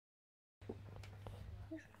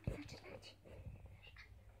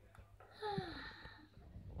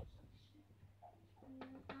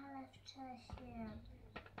Ale wcześnie.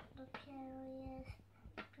 Dopiero jest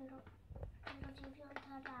 9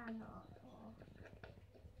 rano.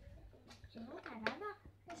 9 rano?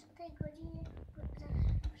 Już o tej godzinie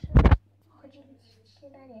zawsze wchodzi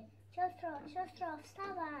śniadanie. Siostro,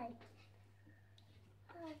 wstawaj!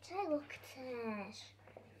 A czego chcesz?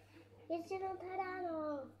 Jest 9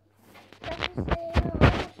 rano. Zawsze sobie o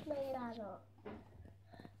 8 rano.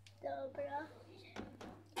 Dobra.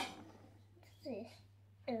 Co to jest?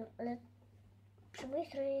 Ale po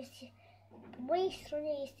mojej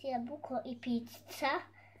stronie jest jabłko i pizza,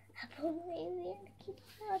 a po mojej wielki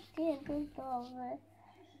papier gotowy.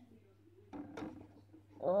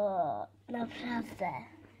 O, naprawdę.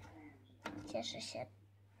 Cieszę się.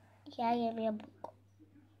 Ja jem jabłko.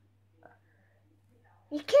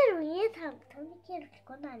 Nie kieruj, nie tam nie kieruj,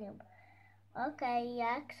 tylko na nią. Okej,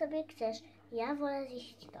 jak sobie chcesz. Ja wolę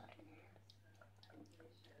zjeść tort.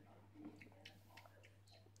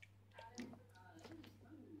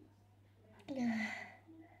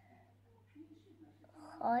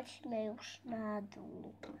 Chodźmy już na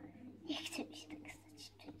dół. Nie chcę mi się tak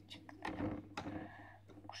stać.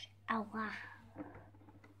 Ała.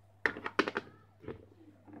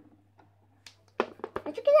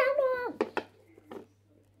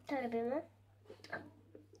 Co robimy?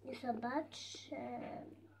 Zobacz.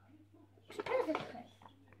 Sprawdzę tutaj.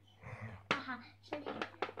 Aha, czyli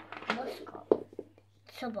bosko.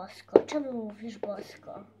 Co bosko? Czemu mówisz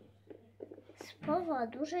bosko? Z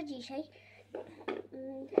powodu, że dzisiaj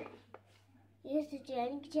jest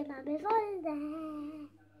dzień, gdzie mamy wolne.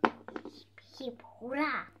 Hip, hip,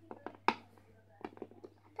 hurra!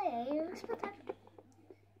 To ja idę na spacer.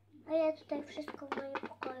 A ja tutaj wszystko w moim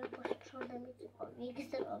pokoju posprzątam i ich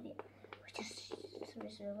zrobię. Chociaż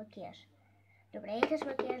sobie makijaż. Dobra, ja też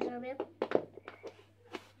makijaż zrobię.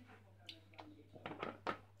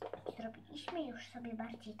 Zrobiliśmy już sobie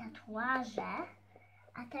bardziej tatuaże.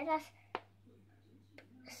 A teraz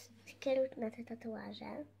skieruj na te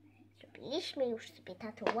tatuaże. Zrobiliśmy już sobie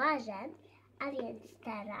tatuaże, a więc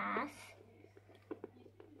teraz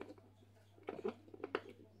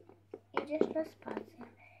idziesz na spacer.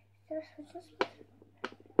 Teraz chodź na spacer.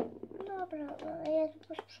 Dobra, no, ja tu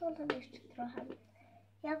posprzątam jeszcze trochę.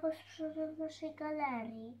 Ja posprzątam w naszej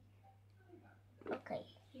galerii. Okej.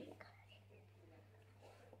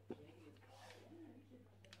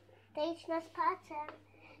 To idź na spacer.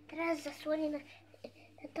 Teraz zasłonię na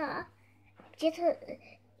to. Gdzie to...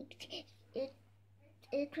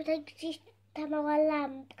 tutaj gdzieś ta mała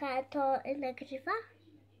lampka to nagrywa?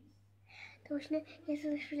 To właśnie ja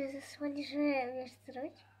sobie chwilę zasłonię, żeby wiesz co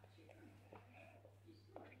zrobić?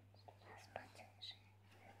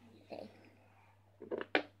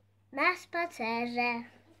 Na spacerze.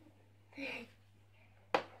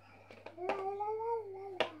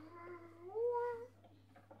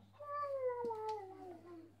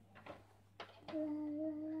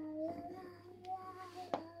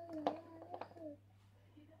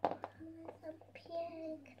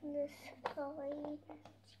 Piękny stoi.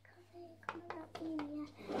 Ciekawe jak ma na imię.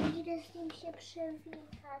 Idę z nim się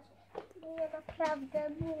przywitać. Bo ja naprawdę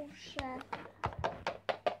muszę.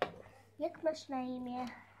 Jak masz na imię?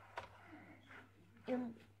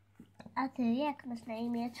 A ty jak masz na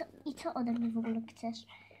imię? Co ode mnie w ogóle chcesz?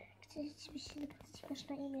 Chcę się zapytać, masz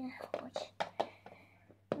na imię? Chodź.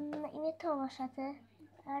 Na imię Tomasz, a ty?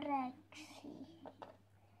 Rexi.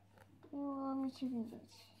 Miło mi cię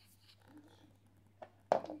widzieć.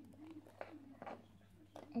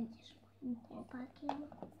 Będziesz moim chłopakiem?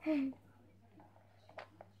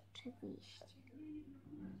 Oczywiście.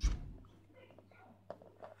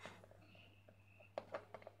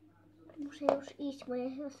 Muszę już iść,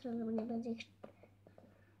 moja siostra ze mnie będzie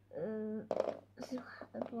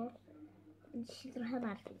bo będzie się trochę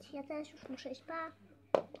martwić. Ja też już muszę iść. Pa.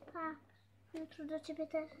 Pa. Jutro do ciebie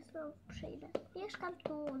też znowu przyjdę. Mieszkam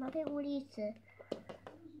tu, na tej ulicy.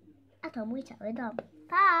 A to mój cały dom.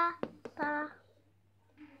 Pa. Pa.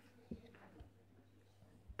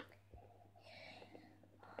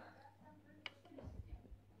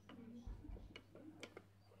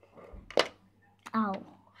 Au.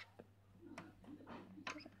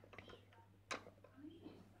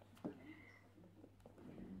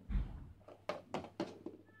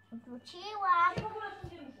 Wróciłam.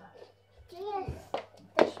 Gdzie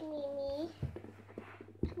jesteś, Mimi?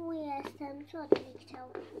 Tu jestem. Co ty mi chciał?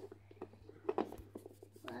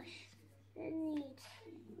 Właśnie nic.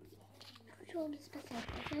 Wróciłam z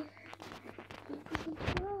spacerku.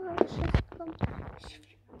 Porządkowałam wszystko.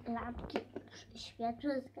 Lampki,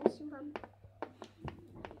 światło zgasiłam.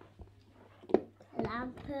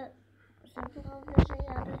 Lampy zawołały, że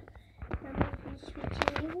jadę Mamy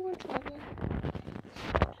świecenie i włączenie.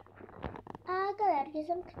 A galerię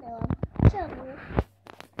zamknęłam. Czemu?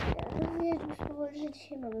 Wiesz, spowoduje, że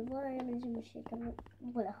dzisiaj mamy wolę, ja będziemy się tam w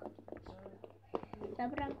ogóle chodzić.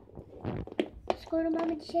 Dobra. Skoro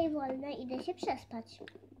mamy dzisiaj wolne, idę się przespać.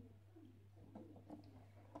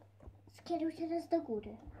 Skieruj teraz do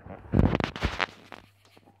góry.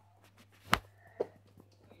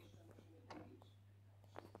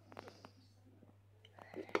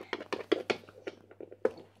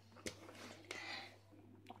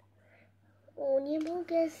 O, nie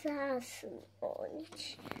mogę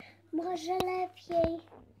zasnąć. Może lepiej.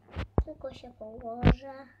 Tylko się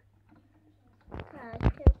położę. Tak,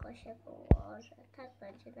 tylko się położę. Tak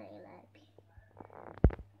będzie najlepiej.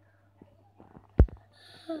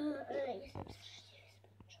 Ale jestem strasznie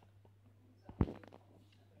zmęczona.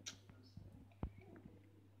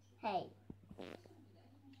 Hej.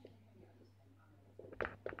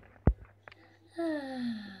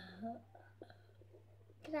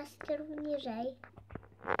 Teraz kieruj niżej.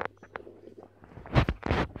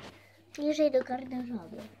 Niżej do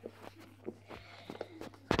garderoby.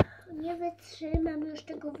 Nie wytrzymam już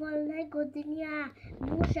tego wolnego dnia.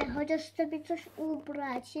 Muszę chociaż sobie coś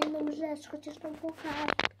ubrać. Jedną rzecz, chociaż tą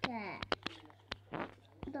kokardkę.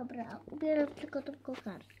 Dobra, ubieram tylko tą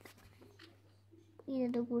kokardkę. Idę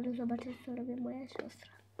do góry zobaczyć, co robi moja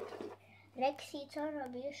siostra. Lexi, co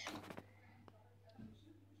robisz?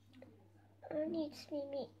 Nic,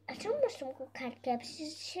 Mimi. A czemu masz tą kokardkę? Przecież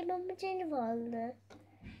dzisiaj mamy dzień wolny.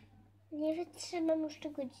 Nie wytrzymam już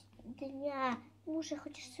tego dnia. Muszę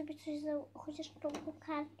chociaż sobie coś chociaż tą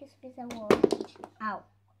kokardkę sobie założyć. Au.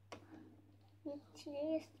 Nic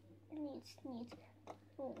nie jest. Nic.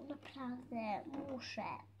 Naprawdę, muszę.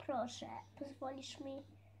 Proszę, pozwolisz mi?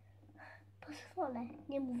 Pozwolę.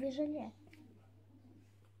 Nie mówię, że nie.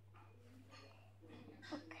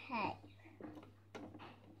 Okej.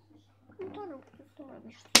 No to rób, to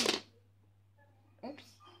robisz.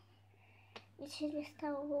 Ups. Nic się nie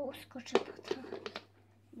stało, bo uskoczę po to.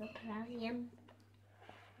 Doprawię.